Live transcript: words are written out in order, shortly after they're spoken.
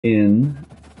In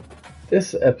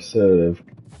this episode of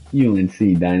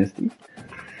UNC Dynasty,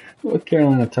 North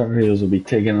Carolina Tar Heels will be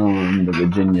taking on the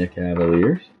Virginia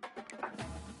Cavaliers.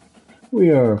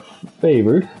 We are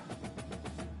favored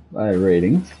by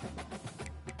ratings,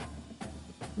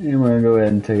 and we're going to go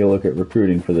ahead and take a look at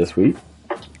recruiting for this week.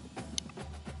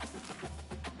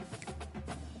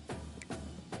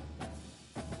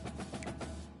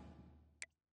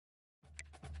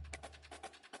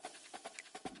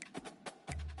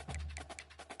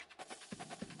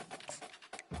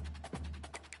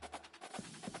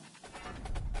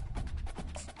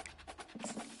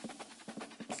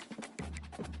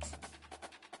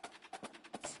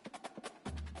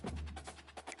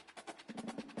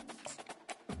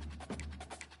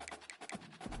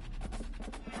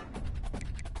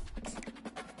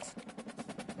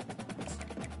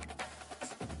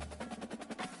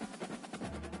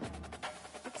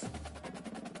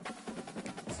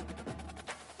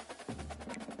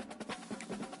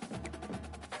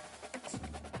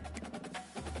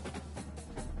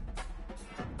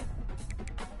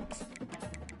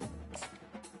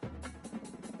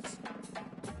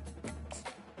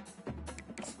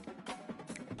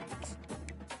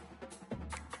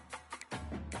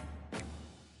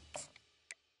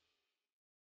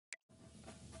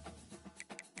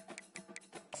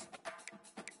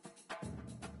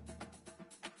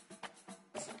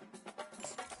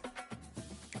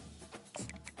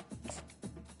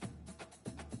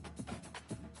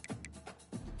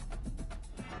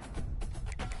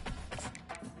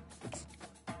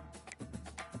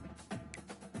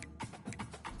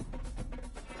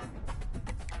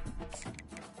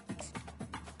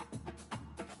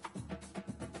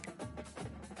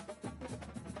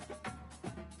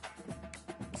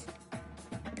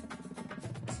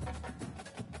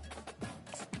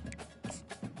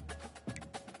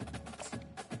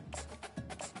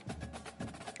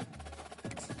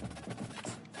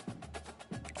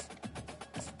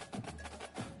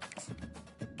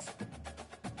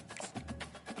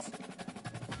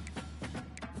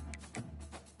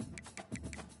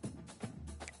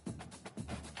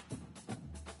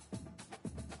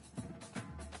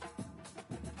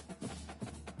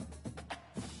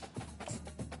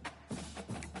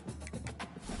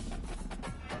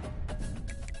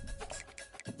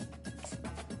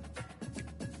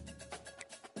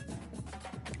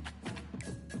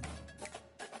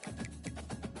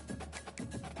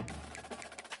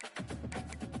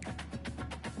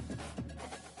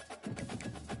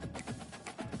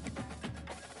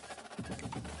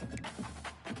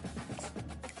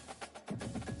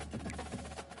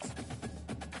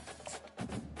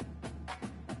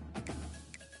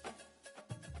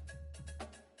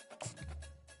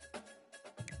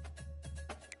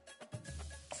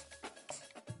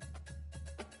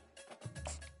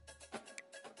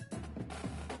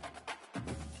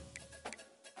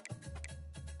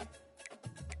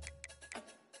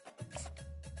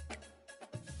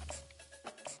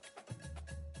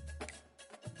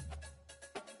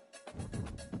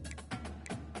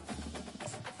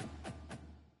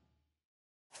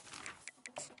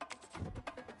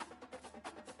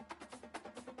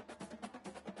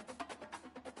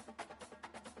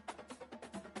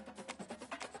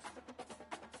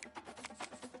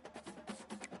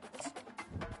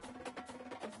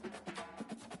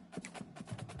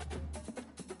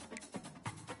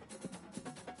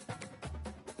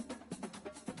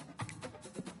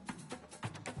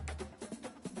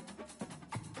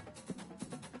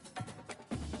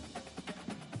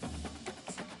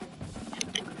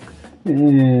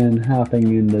 And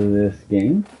hopping into this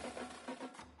game,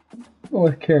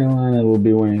 North Carolina will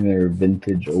be wearing their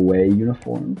vintage away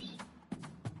uniforms.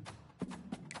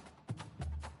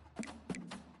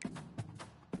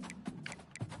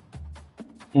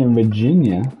 And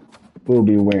Virginia will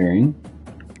be wearing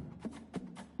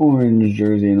orange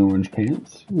jersey and orange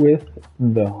pants with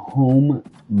the home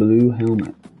blue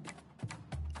helmet.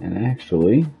 And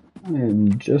actually, I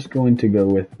am just going to go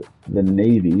with the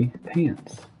navy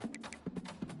pants.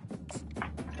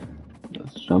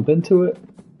 Let's jump into it,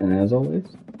 and as always,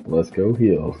 let's go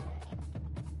Heels.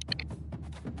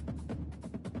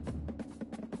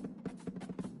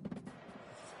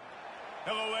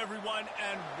 Hello everyone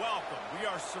and welcome. We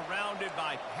are surrounded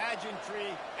by pageantry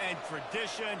and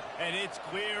tradition, and it's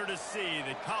clear to see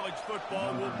that college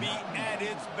football will be at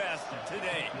its best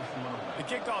today. The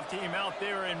kickoff team out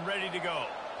there and ready to go.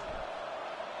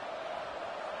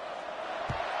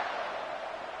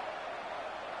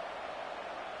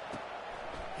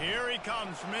 Here he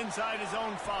comes from inside his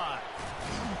own 5.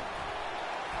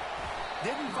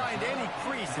 Didn't find any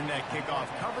crease in that kickoff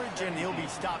coverage, and he'll be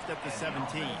stopped at the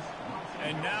 17.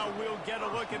 And now we'll get a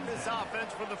look at this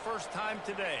offense for the first time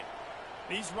today.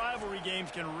 These rivalry games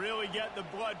can really get the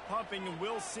blood pumping, and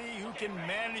we'll see who can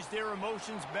manage their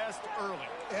emotions best early.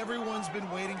 Everyone's been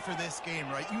waiting for this game,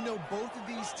 right? You know, both of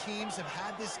these teams have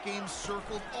had this game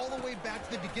circled all the way back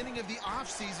to the beginning of the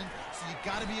offseason, so you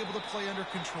got to be able to play under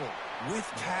control. With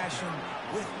passion,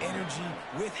 with energy,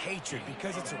 with hatred.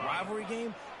 Because it's a rivalry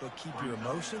game, they'll keep your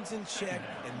emotions in check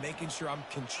and making sure I'm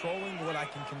controlling what I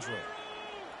can control.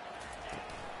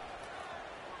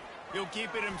 He'll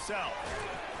keep it himself.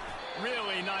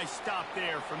 Really nice stop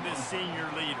there from this senior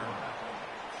leader.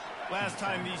 Last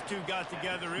time these two got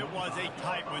together, it was a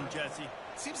tight one, Jesse.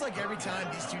 Seems like every time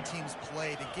these two teams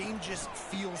play, the game just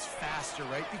feels faster,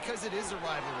 right? Because it is a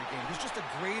rivalry game. There's just a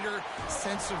greater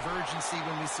sense of urgency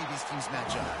when we see these teams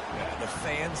match up. Yeah, the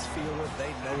fans feel it.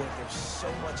 They know it. There's so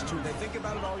much to it. They think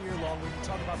about it all year long. When you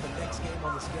talk about the next game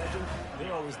on the schedule,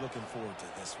 they're always looking forward to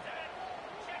this one.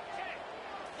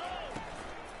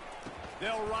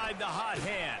 They'll ride the hot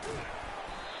hand.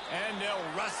 And they'll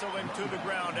wrestle him to the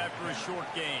ground after a short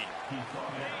gain.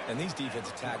 And these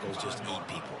defensive tackles just eat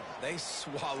people. They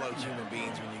swallow human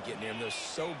beings when you get near them. They're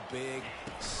so big,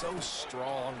 so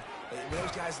strong.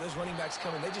 Those guys, those running backs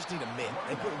coming, they just need a mid.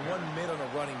 They put one mid on a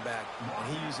running back,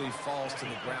 and he usually falls to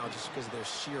the ground just because of their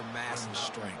sheer mass and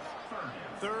strength.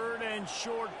 Third and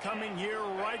short coming here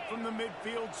right from the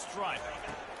midfield stripe.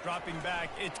 Dropping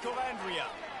back, it's Calandria.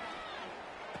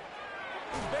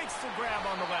 Makes the grab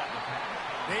on the left.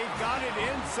 They've got it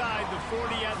inside the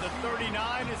 40 and the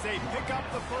 39 as they pick up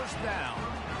the first down.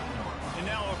 And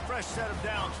now a fresh set of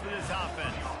downs for this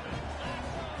offense.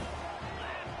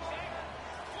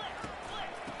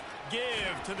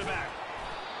 Give to the back.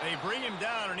 They bring him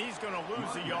down, and he's going to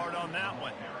lose a yard on that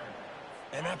one.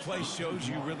 And that play shows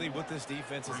you really what this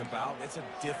defense is about. It's a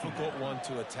difficult one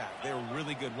to attack. They're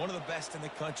really good. One of the best in the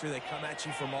country. They come at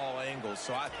you from all angles.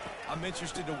 So I'm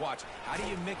interested to watch. How do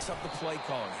you mix up the play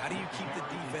calling? How do you keep the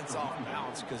defense off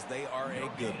balance? Because they are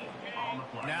a good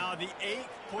one. Now the 8th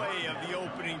play of the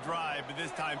opening drive, but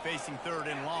this time facing third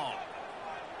and long.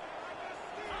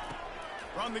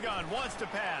 From the gun, wants to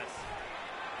pass.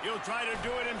 He'll try to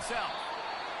do it himself.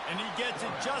 And he gets it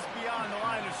just beyond the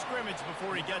line of scrimmage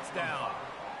before he gets down.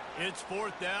 It's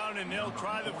fourth down, and they'll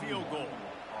try the field goal.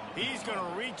 He's going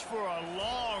to reach for a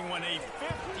long one, a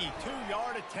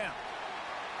 52-yard attempt.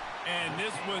 And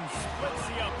this one splits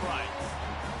the uprights.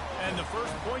 And the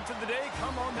first points of the day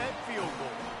come on that field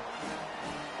goal.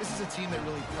 This is a team that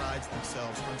really prides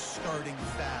themselves on starting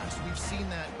fast. We've seen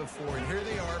that before, and here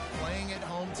they are playing at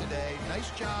home today.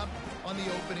 Nice job on the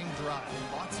opening drive.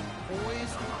 Lots of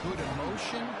poise, good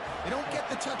emotion. They don't get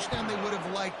the touchdown they would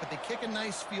have liked, but they kick a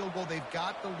nice field goal. They've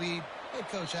got the lead. Head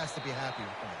coach has to be happy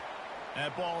with that.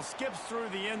 That ball skips through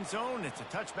the end zone. It's a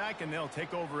touchback, and they'll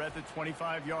take over at the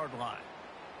 25-yard line.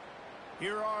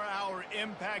 Here are our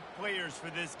impact players for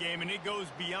this game, and it goes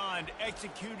beyond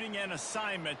executing an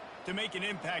assignment to make an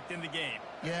impact in the game.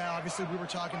 Yeah, obviously we were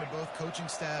talking to both coaching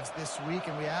staffs this week,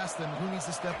 and we asked them who needs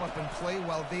to step up and play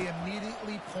well. They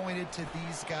immediately pointed to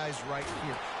these guys right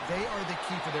here. They are the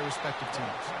key for their respective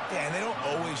teams. Yeah, and they don't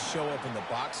always show up in the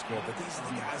box score, but these are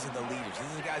the guys are the leaders.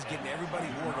 These are the guys getting everybody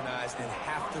organized and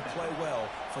have to play well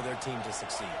for their team to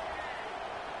succeed.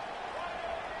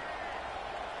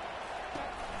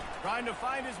 Trying to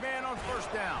find his man on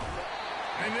first down.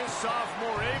 And this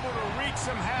sophomore able to wreak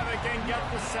some havoc and get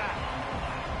the sack.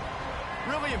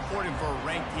 Really important for a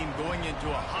ranked team going into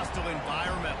a hostile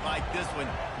environment like this one,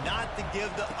 not to give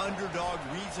the underdog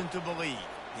reason to believe.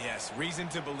 Yes, reason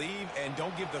to believe, and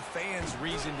don't give the fans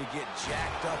reason to get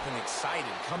jacked up and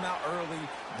excited. Come out early,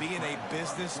 be in a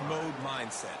business mode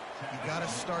mindset. You got to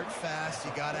start fast.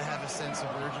 You got to have a sense of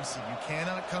urgency. You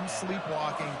cannot come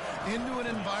sleepwalking into an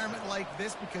environment like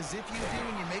this, because if you do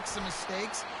and you make some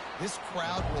mistakes, this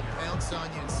crowd will pounce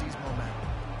on you and seize momentum.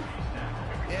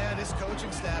 Yeah, this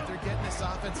coaching staff, they're getting this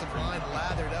offensive line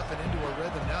lathered up and into a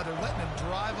rhythm. Now they're letting them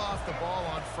drive off the ball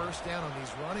on first down on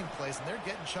these running plays, and they're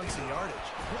getting chunks of yardage.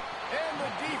 And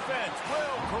the defense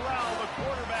will corral the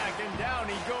quarterback, and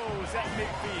down he goes at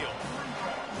midfield.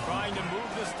 Trying to move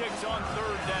the sticks on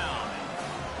third down.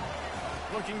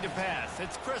 Looking to pass.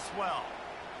 It's Criswell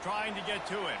trying to get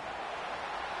to him.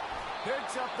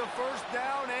 Picks up the first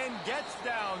down and gets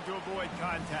down to avoid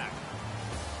contact.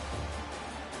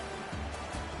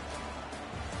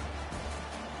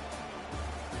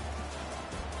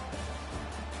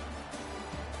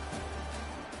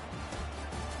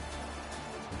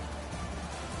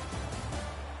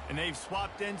 And they've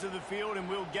swapped ends of the field, and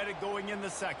we'll get it going in the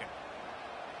second.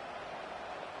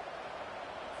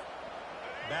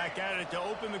 Back at it to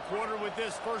open the quarter with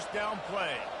this first down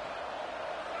play.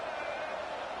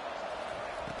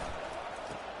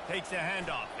 Takes a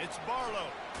handoff. It's Barlow.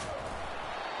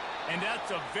 And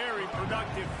that's a very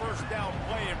productive first down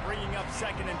play and bringing up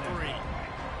 2nd and 3.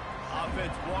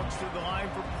 Offense walks to the line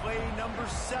for play number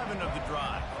 7 of the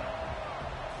drive.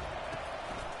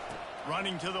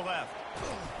 Running to the left.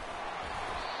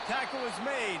 Tackle is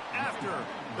made after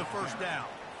the first down.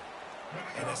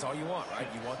 And that's all you want, right?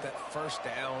 You want that first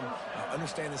down,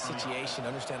 understand the situation,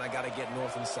 understand I got to get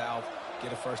north and south,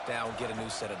 get a first down, get a new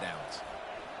set of downs.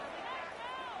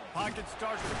 Pocket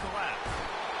starts to collapse.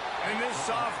 And this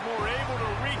sophomore able to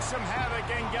wreak some havoc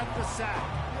and get the sack.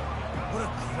 What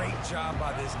a great job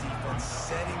by this defense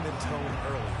setting the tone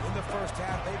early. In the first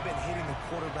half, they've been hitting the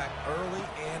quarterback early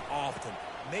and often.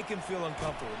 Make him feel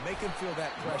uncomfortable. Make him feel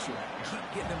that pressure. Keep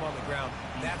getting him on the ground.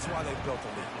 That's why they've built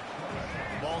the lead.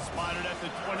 Ball spotted at the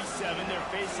 27.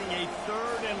 They're facing a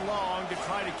 3rd and long to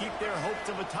try to keep their hopes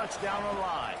of a touchdown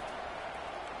alive.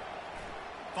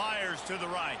 Fires to the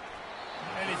right.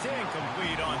 And it's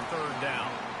incomplete on 3rd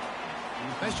down.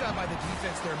 Nice job by the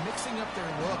defense. They're mixing up their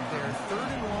look. They're 3rd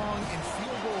and long in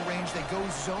field goal range. They go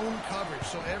zone coverage.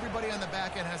 So everybody on the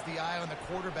back end has the eye on the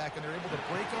quarterback, and they're able to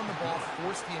break on the ball,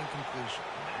 force the incompletion.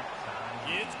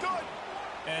 It's good.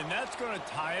 And that's going to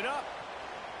tie it up.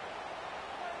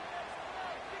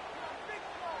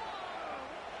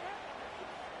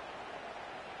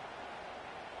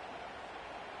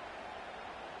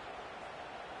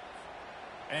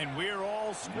 And we're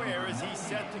all square as he's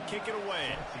set to kick it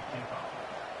away.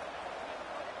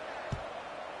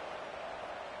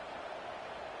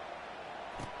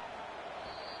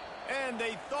 And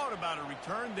they thought about a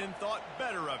return, then thought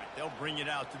better of it. They'll bring it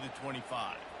out to the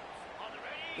 25.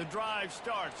 The drive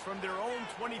starts from their own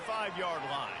 25-yard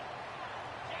line.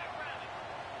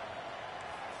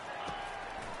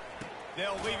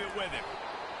 They'll leave it with him.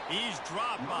 He's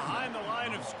dropped behind the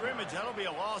line of scrimmage. That'll be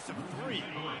a loss of 3.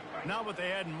 Not what they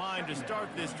had in mind to start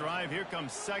this drive. Here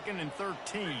comes 2nd and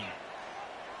 13.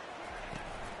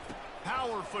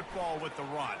 Power football with the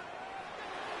run.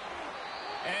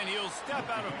 And he'll step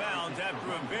out of bounds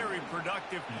after a very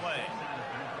productive play.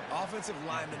 Offensive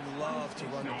linemen love to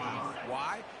run the power.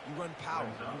 Why? You run power.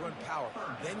 You run power.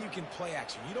 Then you can play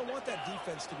action. You don't want that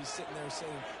defense to be sitting there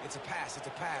saying, it's a pass,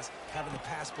 having to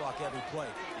pass block every play.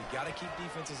 You've got to keep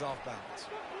defenses off balance.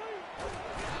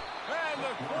 And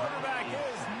the quarterback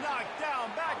is knocked down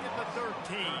back at the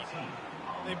 13.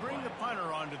 They bring the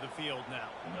punter onto the field now.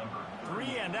 3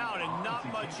 and out and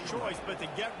not much choice but to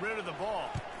get rid of the ball.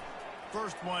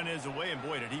 First one is away, and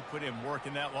boy, did he put in work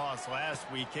in that loss last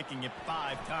week, kicking it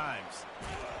 5 times.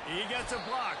 He gets a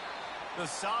block. The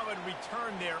solid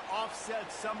return there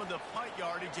offsets some of the punt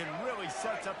yardage and really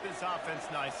sets up this offense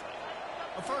nicely.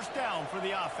 A first down for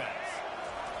the offense.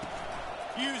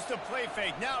 Use the play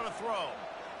fake, now to throw.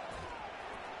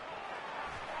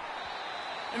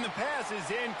 And the pass is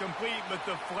incomplete, but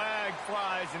the flag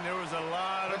flies, and there was a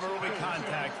lot of early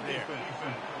contact there.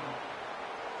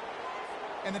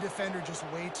 And the defender just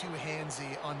way too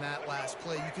handsy on that last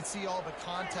play. You could see all the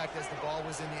contact as the ball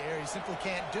was in the air. You simply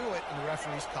can't do it, and the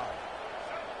referee's caught it.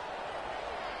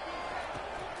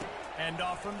 Hand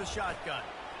off from the shotgun.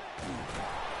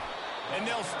 And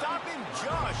they'll stop him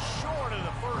just short of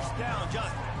the first down,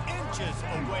 just inches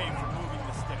away from moving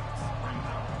the sticks.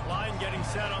 Line getting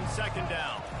set on 2nd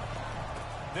down.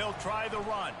 They'll try the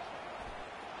run.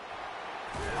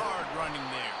 Hard running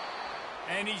there.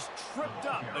 And he's tripped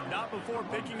up, but not before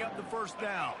picking up the first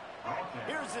down.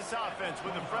 Here's this offense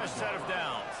with a fresh set of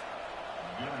downs.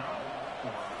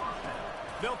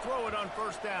 They'll throw it on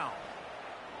first down.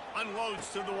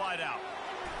 Unloads to the wideout.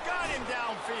 Got him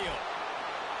downfield.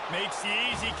 Makes the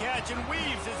easy catch and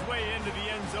weaves his way into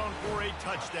the end zone for a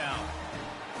touchdown.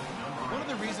 One of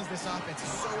the reasons this offense is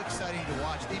so exciting to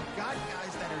watch, they've got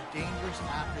guys that are dangerous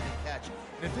after the catch.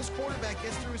 And if this quarterback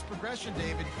gets through his progression,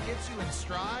 David, gets you in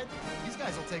stride, these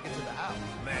guys will take it to the house.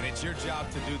 Man, it's your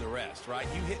job to do the rest, right?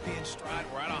 You hit me in stride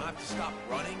where I don't have to stop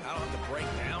running. I don't have to break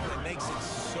down. It makes it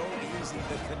so easy.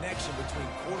 The connection between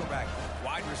quarterback,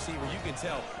 wide receiver, you can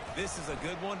tell this is a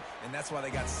good one, and that's why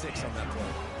they got 6 on that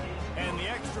play. And the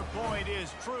extra point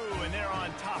is true, and they're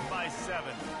on top by 7.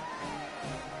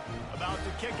 About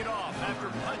to kick it off after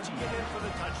punching it in for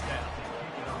the touchdown.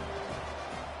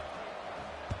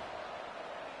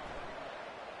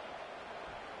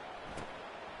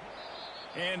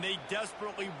 And they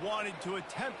desperately wanted to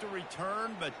attempt a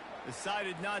return, but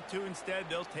decided not to. Instead,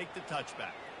 they'll take the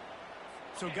touchback.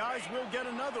 So, guys, we'll get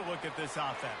another look at this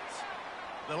offense.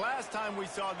 The last time we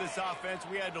saw this offense,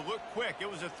 we had to look quick.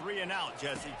 It was a 3-and-out,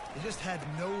 Jesse. They just had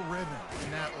no rhythm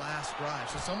in that last drive.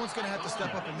 So someone's going to have to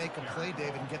step up and make a play,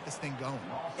 David, and get this thing going.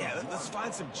 Yeah, let's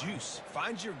find some juice.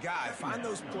 Find your guy. Find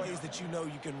those plays that you know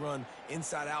you can run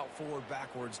inside out, forward,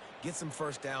 backwards. Get some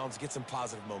first downs. Get some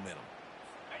positive momentum.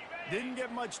 Didn't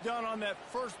get much done on that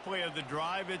first play of the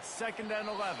drive. It's 2nd and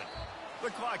 11.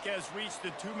 The clock has reached the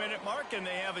 2-minute mark, and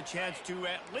they have a chance to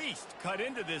at least cut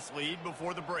into this lead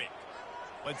before the break.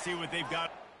 Let's see what they've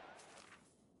got.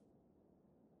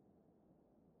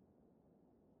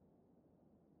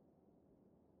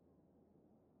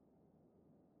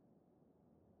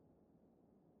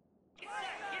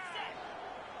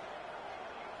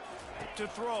 To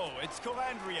throw, it's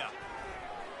Calandria.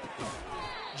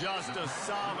 Just a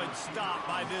solid stop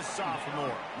by this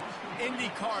sophomore.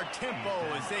 IndyCar tempo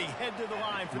as they head to the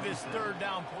line for this 3rd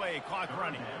down play. Clock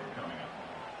running.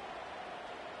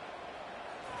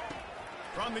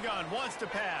 From the gun, wants to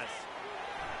pass.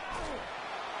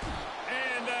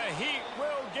 And the Heat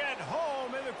will get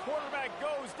home, and the quarterback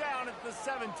goes down at the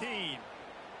 17.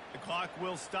 The clock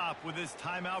will stop with this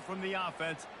timeout from the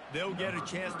offense. They'll get a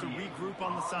chance to regroup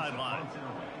on the sideline.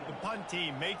 The punt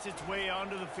team makes its way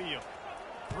onto the field.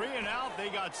 3-and-out, they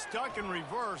got stuck in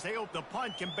reverse. They hope the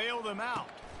punt can bail them out.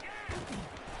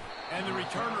 And the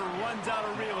returner runs out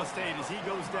of real estate as he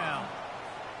goes down.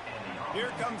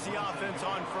 Here comes the offense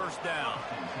on 1st down.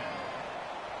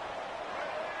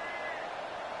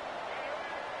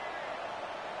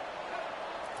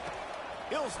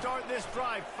 He'll start this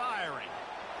drive firing.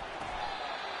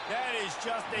 That is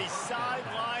just a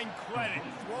sideline credit.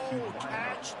 Throw,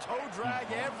 catch, toe drag,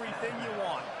 everything you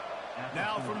want.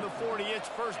 Now from the 40, it's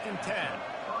 1st and 10.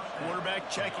 Quarterback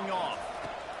checking off.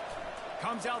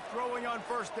 Comes out throwing on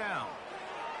 1st down.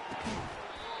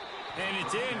 And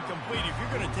it's incomplete. If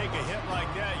you're going to take a hit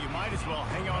like that, you might as well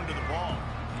hang on to the ball.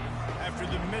 After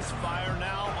the misfire,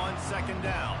 now on 2nd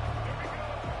down.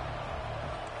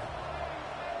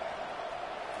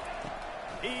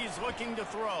 He's looking to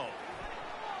throw.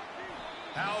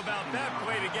 How about that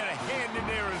play to get a hand in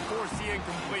there and force the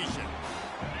incompletion?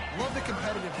 Love the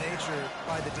competitive nature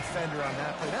by the defender on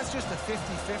that play. That's just a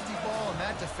 50-50 ball, and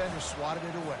that defender swatted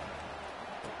it away.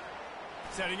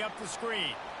 Setting up the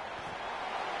screen.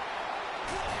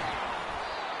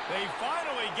 They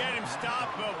finally get him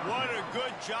stopped, but what a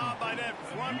good job by that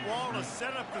front wall to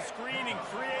set up the screen and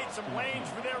create some lanes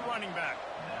for their running back.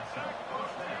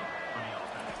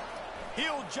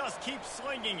 He'll just keep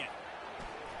slinging it.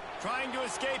 Trying to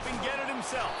escape and get it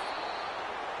himself.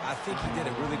 I think he did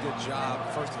a really good job,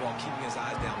 first of all, keeping his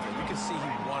eyes downfield. You can see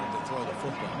he wanted to throw the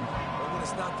football. But when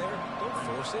it's not there, don't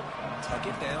force it. Tuck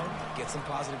it down. Get some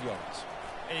positive yards.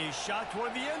 A shot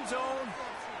toward the end zone.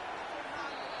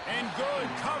 And good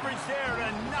coverage there to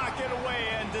knock it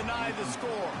away and deny the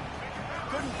score.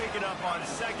 Couldn't pick it up on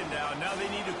 2nd down. Now they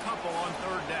need a couple on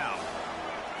 3rd down.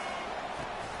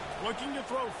 Looking to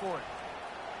throw for it.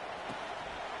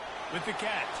 With the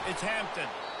catch, it's Hampton.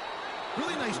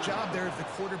 Really nice job there of the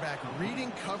quarterback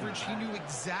reading coverage. He knew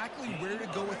exactly where to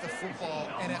go with the football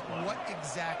and at what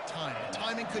exact time. The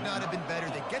timing could not have been better.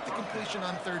 They get the completion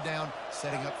on 3rd down,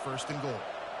 setting up 1st and goal.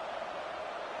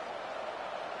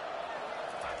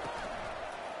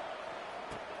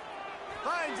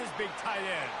 Finds his big tight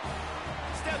end.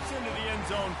 Steps into the end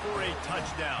zone for a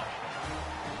touchdown.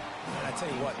 And I tell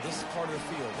you what, this part of the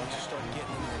field, once you start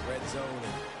getting in the red zone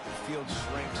and the field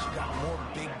shrinks, you got more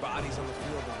big bodies on the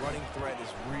field. The running threat is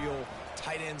real.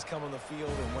 Tight ends come on the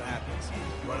field, and what happens?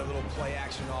 Run a little play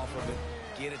action off of it,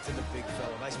 get it to the big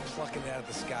fella. Nice plucking it out of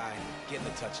the sky, getting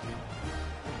the touchdown.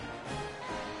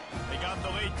 They got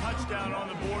the late touchdown on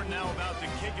the board, now about to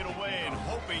kick it away and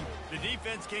hoping the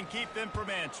defense can keep them from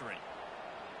answering.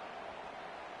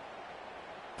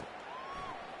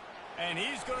 And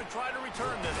he's going to try to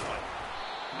return this one.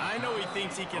 I know he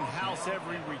thinks he can house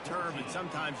every return, but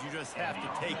sometimes you just have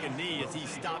to take a knee as he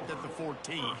stopped at the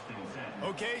 14.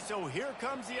 Okay, so here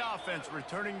comes the offense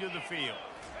returning to the field.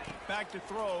 Back to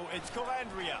throw, it's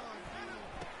Calandria.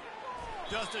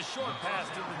 Just a short pass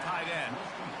to the tight end.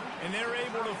 And they're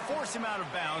able to force him out of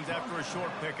bounds after a short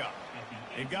pickup.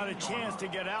 They've got a chance to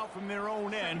get out from their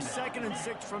own end. 2nd and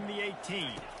 6 from the 18.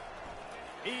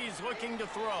 He's looking to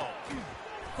throw.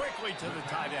 Quickly to the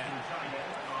tight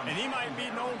end. And he might be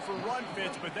known for run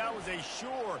fits, but that was a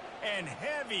sure and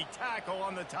heavy tackle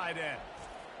on the tight end.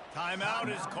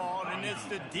 Timeout is called, and it's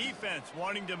the defense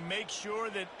wanting to make sure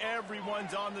that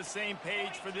everyone's on the same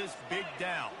page for this big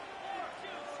down.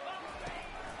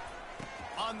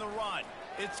 On the run,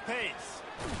 it's pace.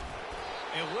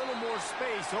 A little more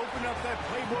space, open up that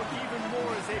playbook even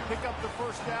more as they pick up the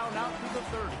 1st down out to the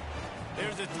 30.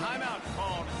 There's a timeout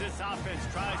called as this offense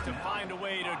tries to find a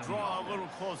way to draw a little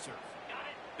closer.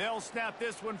 They'll snap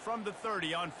this one from the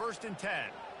 30 on 1st and 10.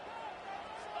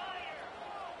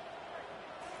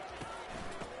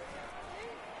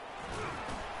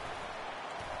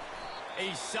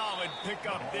 A solid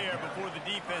pickup there before the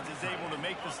defense is able to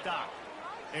make the stop.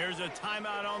 There's a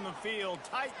timeout on the field.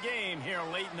 Tight game here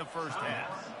late in the first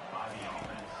half.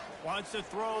 Wants to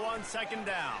throw on 2nd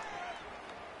down.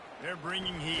 They're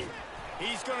bringing heat.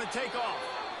 He's going to take off.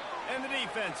 And the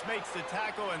defense makes the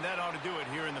tackle, and that ought to do it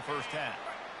here in the first half.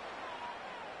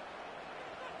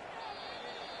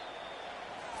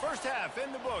 First half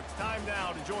in the books. Time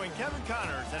now to join Kevin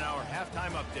Connors in our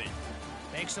halftime update.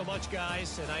 Thanks so much,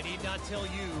 guys, and I need not tell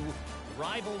you,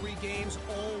 rivalry games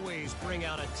always bring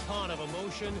out a ton of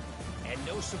emotion, and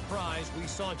no surprise we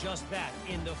saw just that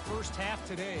in the first half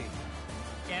today.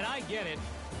 And I get it.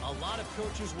 A lot of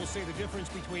coaches will say the difference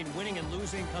between winning and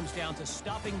losing comes down to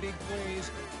stopping big plays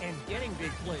and getting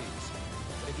big plays.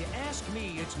 But if you ask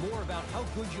me, it's more about how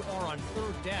good you are on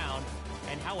 3rd down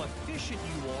and how efficient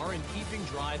you are in keeping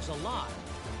drives alive.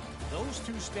 Those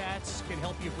two stats can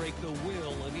help you break the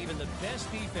will of even the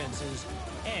best defenses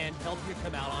and help you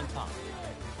come out on top.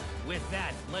 With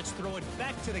that, let's throw it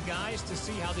back to the guys to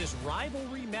see how this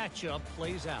rivalry matchup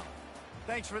plays out.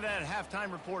 Thanks for that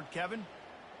halftime report, Kevin.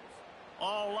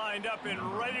 All lined up and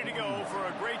ready to go for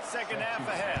a great second half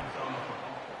ahead.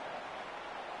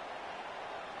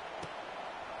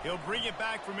 He'll bring it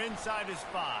back from inside his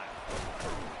 5.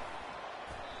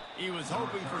 He was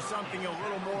hoping for something a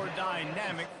little more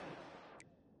dynamic.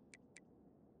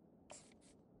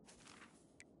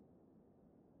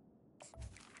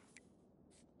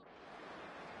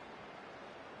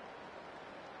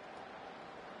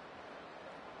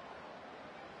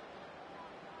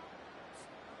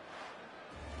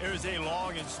 There's a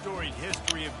long and storied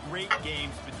history of great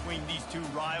games between these two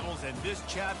rivals, and this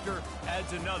chapter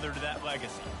adds another to that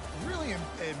legacy. Really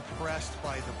impressed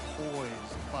by the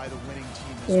poise by the winning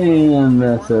team. And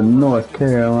that's a North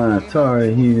Carolina Tar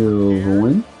Heels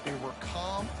win. They were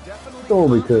calm, definitely.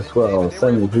 Jacolby Criswell,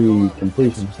 73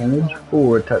 completion percentage,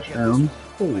 4 touchdowns,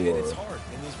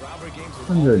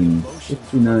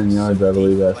 169 yards, I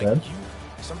believe that's it.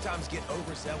 Sometimes get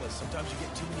overzealous. Sometimes you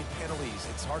get too many penalties.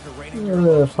 It's hard to rein in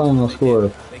The final score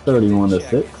of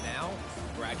 31-6.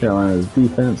 Carolina's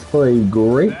defense played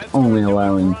great, only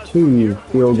allowing 2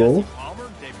 field goals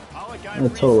and a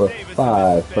total of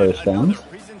 5 first downs.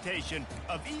 Presentation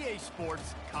of EA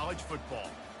Sports College Football.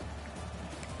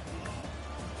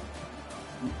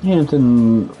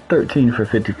 Hampton 13 for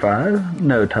 55,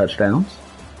 no touchdowns.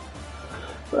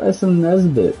 Bryson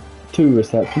Nesbitt 2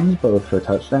 receptions, both for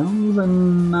touchdowns,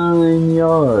 and 9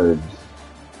 yards.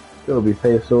 Kobe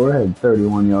Paysor had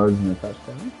 31 yards and a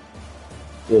touchdown.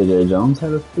 J.J. Jones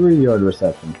had a 3-yard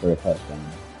reception for a touchdown.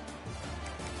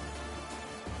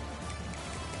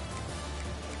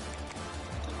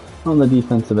 On the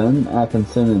defensive end,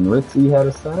 Atkinson and Ritzy had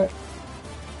a sack.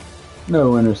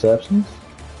 No interceptions.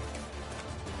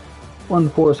 1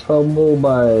 forced fumble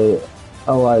by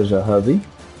Elijah Huzzy.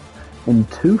 And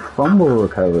 2 fumble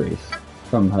recoveries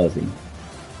from Huzzy.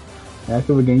 Heck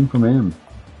of a game from him.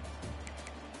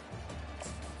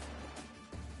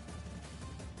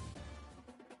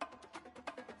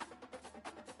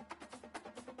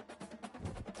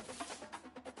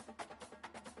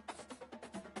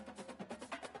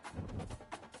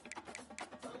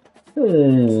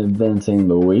 Advancing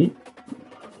the week.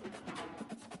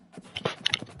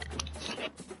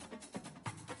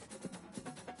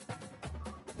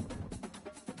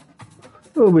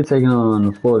 We'll be taking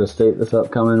on Florida State this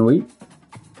upcoming week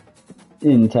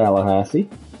in Tallahassee.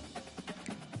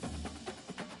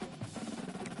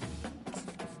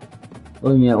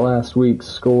 Looking at last week's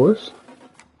scores.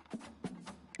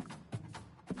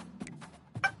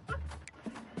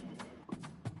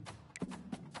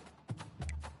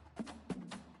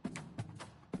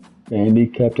 Andy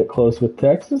kept it close with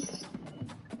Texas.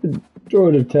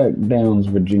 Georgia Tech downs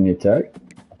Virginia Tech.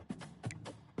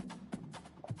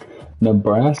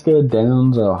 Nebraska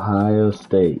downs Ohio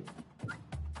State.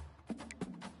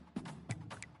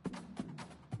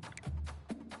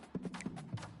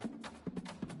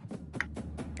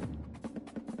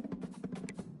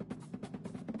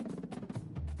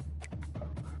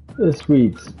 This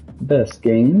week's best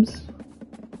games: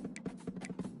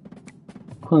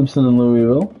 Clemson and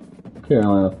Louisville,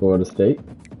 Carolina, Florida State,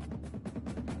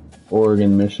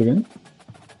 Oregon, Michigan,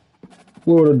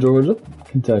 Florida, Georgia,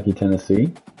 Kentucky,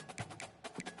 Tennessee,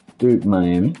 Duke,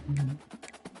 Miami,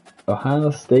 Ohio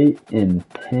State and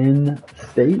Penn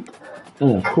State,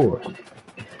 and of course,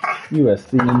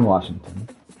 USC and Washington.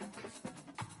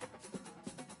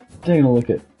 Taking a look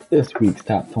at this week's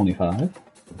top 25.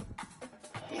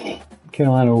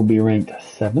 Carolina will be ranked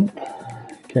 7th.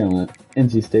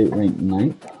 NC State ranked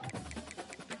 9th.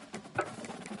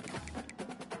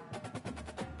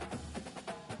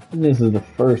 And this is the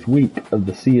first week of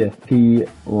the CFP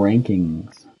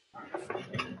rankings.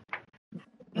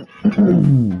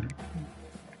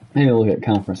 Taking a look at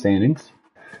conference standings.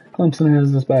 Clemson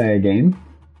has this by a game.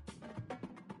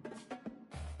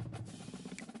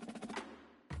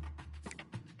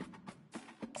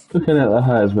 Looking at the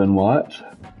Heisman watch.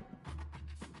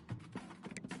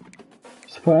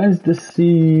 Surprised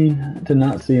to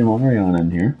not see Marion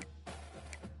in here.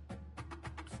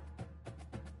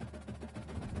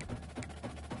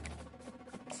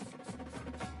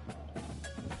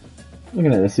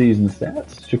 Looking at the season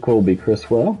stats, Jacolby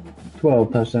Criswell,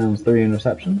 12 touchdowns, 3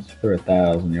 interceptions for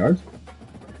 1,000 yards.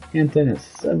 Hampton at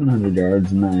 700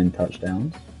 yards, 9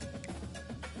 touchdowns.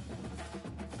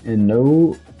 And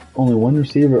only one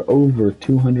receiver over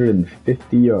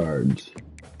 250 yards.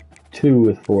 2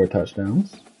 with 4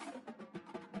 touchdowns.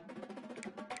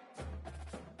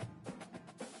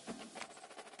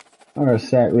 Our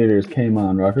sack leader is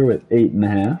Kamon Rucker with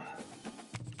 8.5.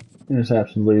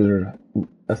 Interception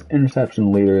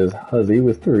leader is Huzzy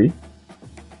with 3.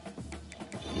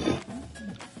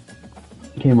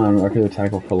 Kamon Rucker, the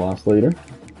tackle for loss leader.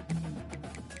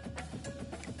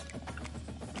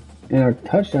 And our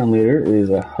touchdown leader is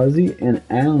a Huzzy and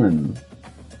Allen,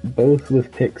 both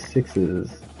with pick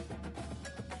 6s.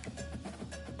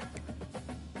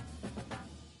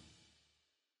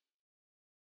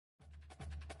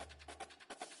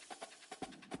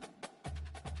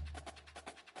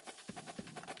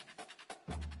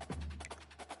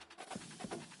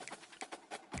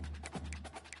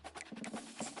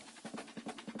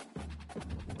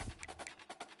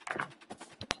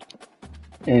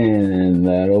 And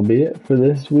that'll be it for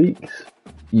this week's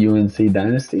UNC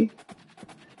Dynasty.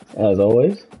 As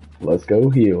always, let's go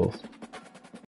Heels.